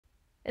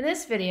In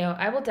this video,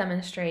 I will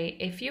demonstrate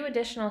a few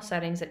additional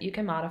settings that you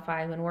can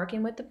modify when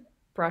working with the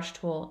brush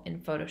tool in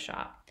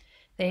Photoshop.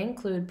 They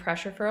include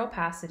pressure for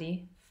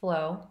opacity,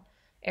 flow,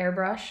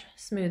 airbrush,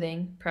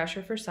 smoothing,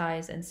 pressure for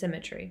size, and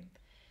symmetry.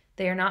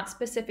 They are not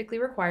specifically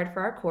required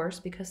for our course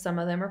because some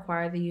of them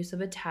require the use of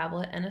a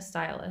tablet and a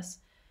stylus,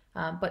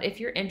 but if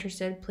you're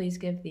interested, please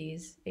give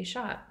these a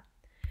shot.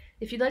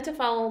 If you'd like to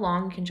follow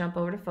along, you can jump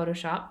over to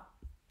Photoshop.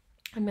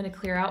 I'm going to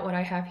clear out what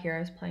I have here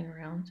as playing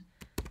around.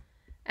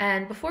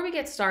 And before we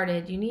get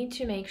started, you need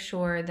to make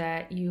sure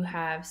that you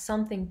have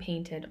something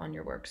painted on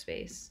your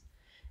workspace.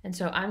 And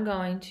so I'm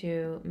going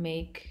to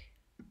make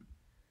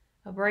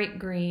a bright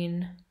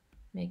green,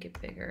 make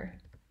it bigger,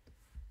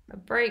 a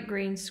bright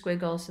green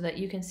squiggle so that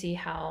you can see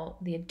how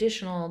the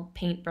additional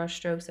paintbrush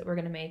strokes that we're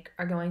going to make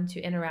are going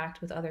to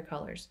interact with other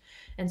colors.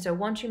 And so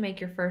once you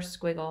make your first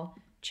squiggle,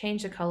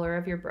 change the color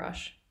of your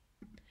brush.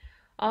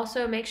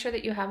 Also, make sure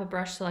that you have a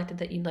brush selected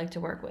that you'd like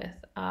to work with.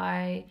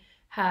 I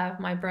have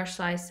my brush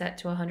size set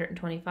to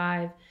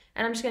 125,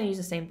 and I'm just going to use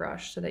the same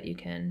brush so that you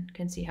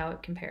can see how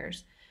it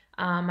compares.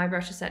 My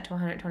brush is set to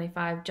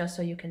 125 just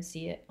so you can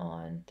see it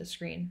on the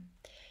screen.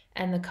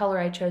 And the color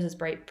I chose is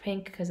bright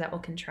pink because that will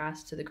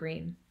contrast to the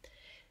green.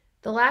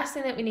 The last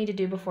thing that we need to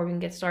do before we can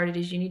get started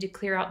is you need to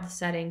clear out the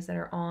settings that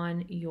are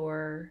on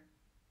your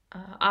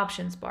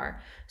options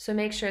bar. So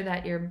make sure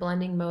that your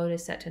blending mode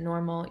is set to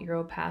normal, your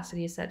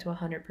opacity is set to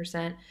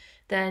 100%.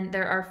 Then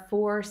there are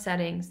 4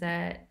 settings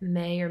that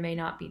may or may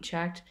not be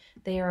checked.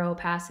 They are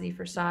opacity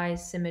for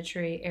size,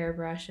 symmetry,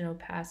 airbrush, and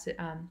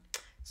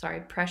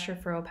pressure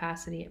for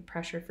opacity and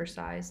pressure for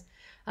size.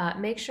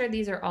 Make sure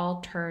these are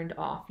all turned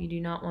off. You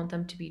do not want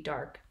them to be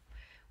dark.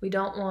 We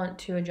don't want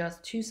to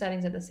adjust 2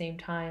 settings at the same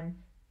time.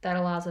 That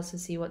allows us to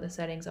see what the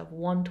settings of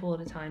one tool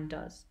at a time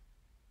does.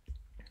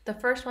 The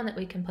first one that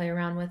we can play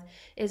around with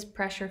is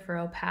pressure for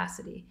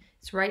opacity.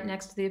 It's right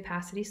next to the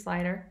opacity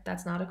slider.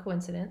 That's not a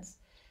coincidence.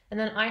 And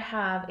then I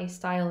have a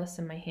stylus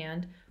in my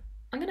hand.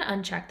 I'm going to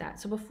uncheck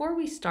that. So before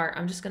we start,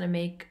 I'm just going to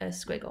make a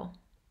squiggle.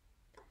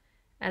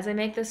 As I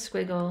make this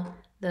squiggle,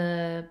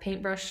 the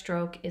paintbrush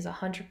stroke is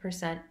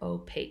 100%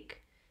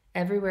 opaque.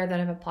 Everywhere that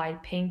I've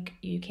applied pink,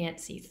 you can't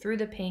see through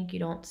the pink. You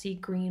don't see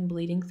green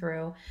bleeding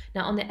through.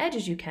 Now on the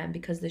edges you can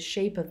because the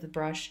shape of the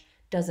brush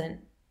doesn't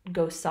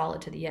go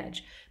solid to the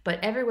edge. But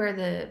everywhere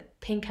the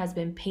pink has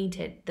been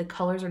painted, the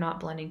colors are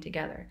not blending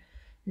together.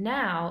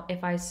 Now,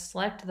 if I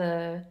select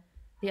the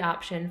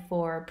option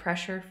for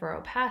pressure for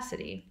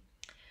opacity,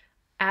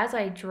 as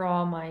I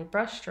draw my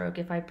brush stroke,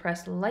 if I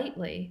press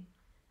lightly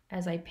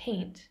as I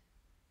paint,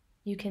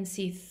 you can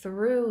see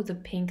through the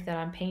pink that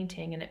I'm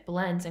painting and it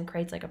blends and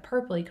creates like a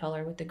purpley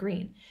color with the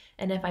green.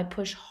 And if I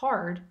push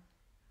hard,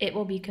 it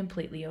will be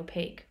completely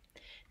opaque.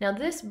 Now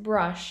this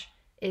brush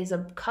is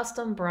a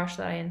custom brush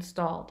that I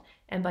installed,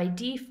 and by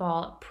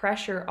default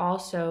pressure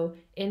also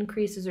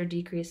increases or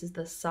decreases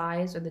the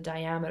size or the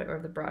diameter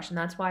of the brush, and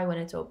that's why when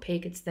it's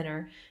opaque it's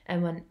thinner,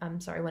 and when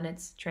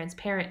it's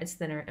transparent it's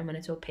thinner, and when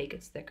it's opaque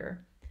it's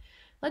thicker.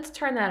 Let's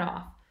turn that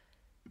off.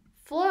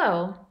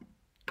 Flow,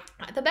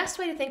 the best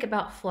way to think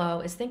about flow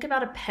is think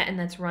about a pen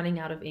that's running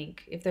out of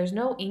ink. If there's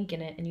no ink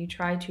in it and you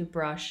try to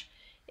brush,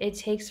 it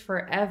takes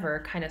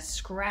forever kind of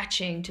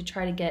scratching to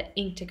try to get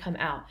ink to come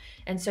out.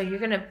 And so you're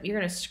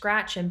gonna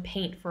scratch and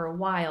paint for a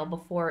while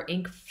before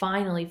ink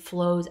finally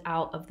flows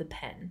out of the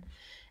pen.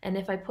 And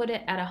if I put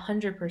it at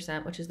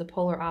 100%, which is the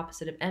polar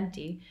opposite of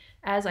empty,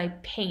 as I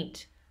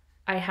paint,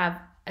 I have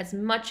as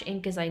much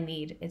ink as I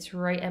need. It's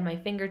right at my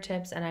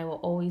fingertips and I will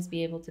always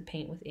be able to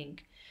paint with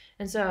ink.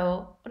 And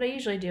so what I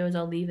usually do is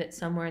I'll leave it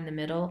somewhere in the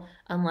middle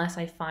unless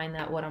I find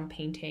that what I'm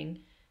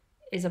painting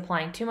is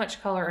applying too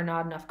much color or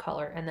not enough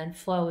color, and then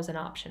flow is an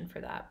option for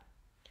that.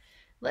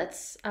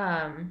 Let's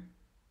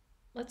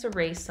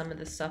erase some of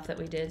the stuff that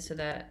we did so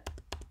that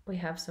we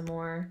have some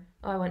more.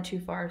 Oh, I went too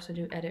far, so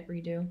do edit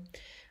redo,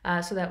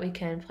 so that we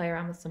can play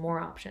around with some more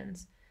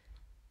options.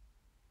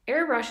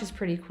 Airbrush is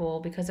pretty cool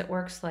because it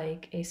works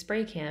like a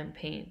spray can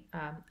paint,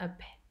 a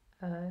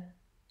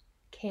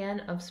can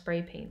of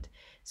spray paint.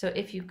 So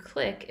if you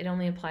click, it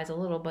only applies a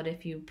little, but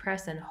if you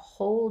press and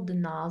hold the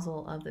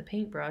nozzle of the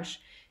paintbrush,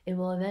 it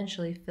will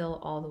eventually fill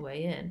all the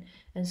way in.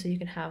 And so you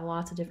can have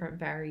lots of different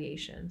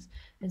variations.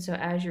 And so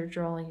as you're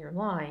drawing your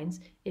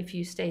lines, if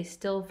you stay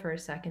still for a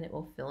second, it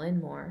will fill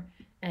in more.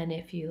 And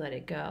if you let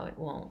it go, it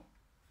won't.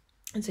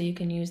 And so you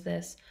can use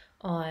this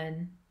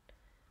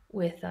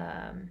with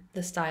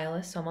the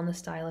stylus. So I'm on the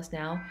stylus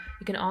now.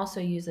 You can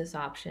also use this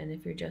option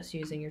if you're just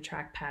using your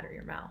trackpad or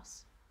your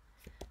mouse.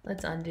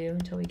 Let's undo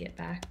until we get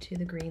back to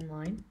the green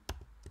line.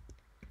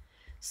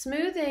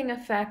 Smoothing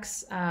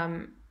affects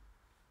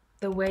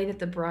the way that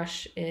the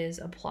brush is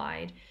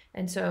applied.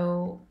 And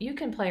so you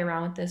can play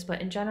around with this, but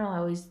in general, I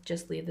always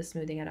just leave the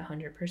smoothing at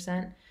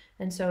 100%.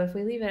 And so if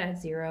we leave it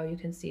at 0, you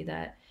can see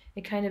that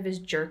it kind of is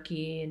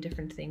jerky and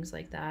different things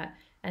like that.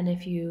 And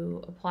if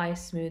you apply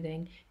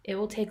smoothing, it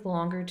will take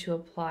longer to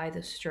apply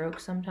the stroke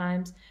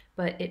sometimes,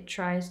 but it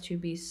tries to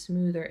be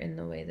smoother in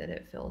the way that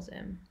it fills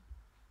in.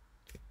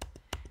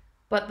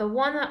 But the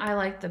one that I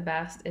like the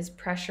best is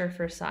pressure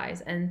for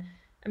size. And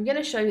I'm going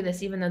to show you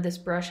this even though this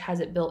brush has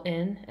it built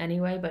in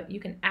anyway, but you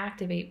can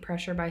activate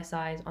pressure by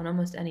size on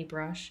almost any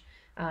brush,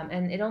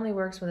 and it only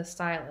works with a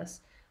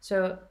stylus.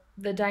 So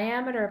the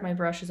diameter of my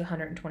brush is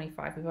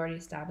 125. We've already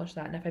established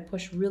that, and if I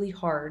push really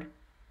hard,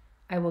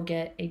 I will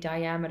get a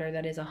diameter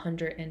that is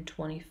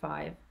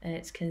 125, and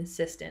it's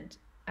consistent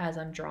as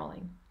I'm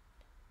drawing.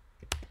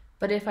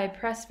 But if I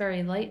press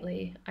very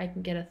lightly, I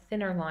can get a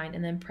thinner line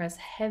and then press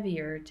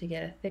heavier to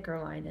get a thicker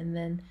line, and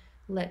then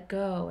let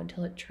go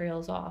until it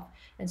trails off.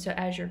 And so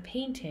as you're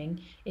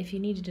painting, if you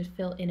needed to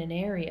fill in an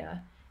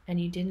area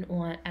and you didn't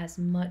want as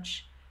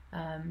much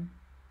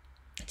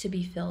to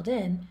be filled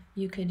in,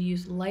 you could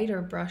use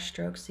lighter brush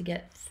strokes to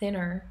get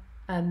thinner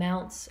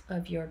amounts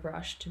of your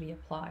brush to be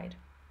applied.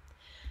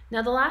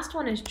 Now the last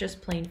one is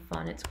just plain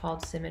fun. It's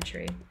called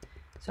symmetry.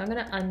 So I'm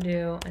going to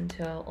undo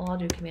until, well, I'll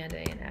do Command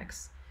A and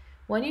X.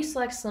 When you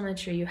select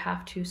symmetry, you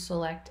have to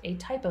select a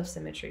type of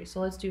symmetry. So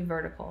let's do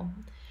vertical.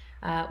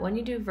 When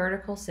you do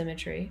vertical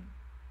symmetry,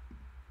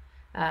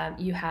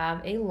 you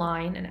have a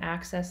line, an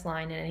axis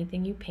line, and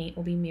anything you paint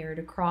will be mirrored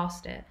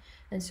across it.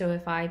 And so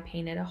if I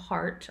painted a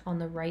heart on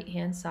the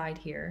right-hand side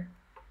here,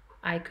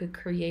 I could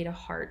create a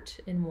heart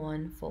in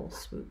one full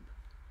swoop.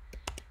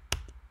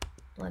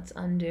 Let's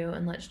undo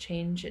and let's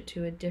change it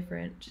to a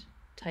different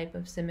type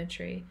of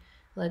symmetry.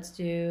 Let's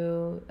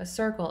do a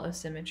circle of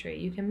symmetry.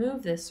 You can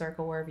move this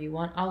circle wherever you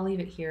want. I'll leave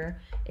it here,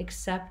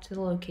 except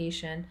the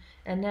location.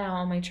 And now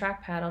on my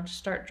trackpad, I'll just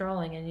start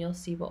drawing and you'll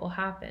see what will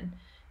happen.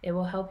 It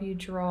will help you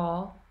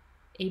draw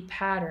a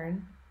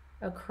pattern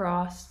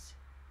across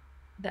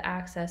the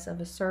axis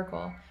of a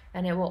circle,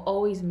 and it will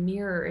always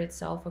mirror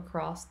itself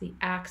across the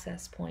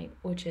access point,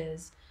 which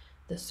is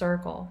the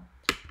circle.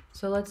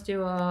 So let's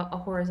do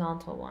a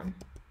horizontal one.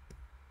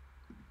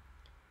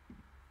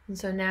 And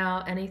so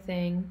now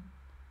anything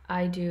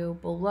I do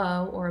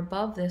below or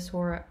above this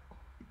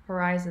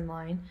horizon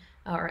line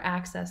or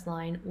axis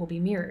line will be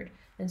mirrored.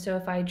 And so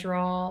if I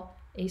draw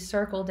a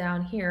circle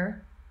down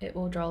here, it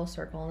will draw a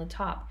circle on the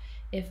top.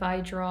 If I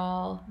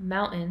draw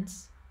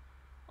mountains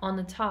on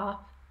the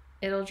top,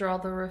 it'll draw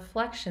the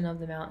reflection of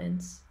the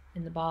mountains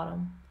in the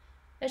bottom.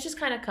 It's just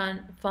kind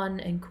of fun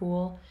and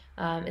cool,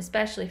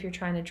 especially if you're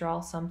trying to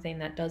draw something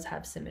that does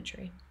have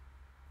symmetry.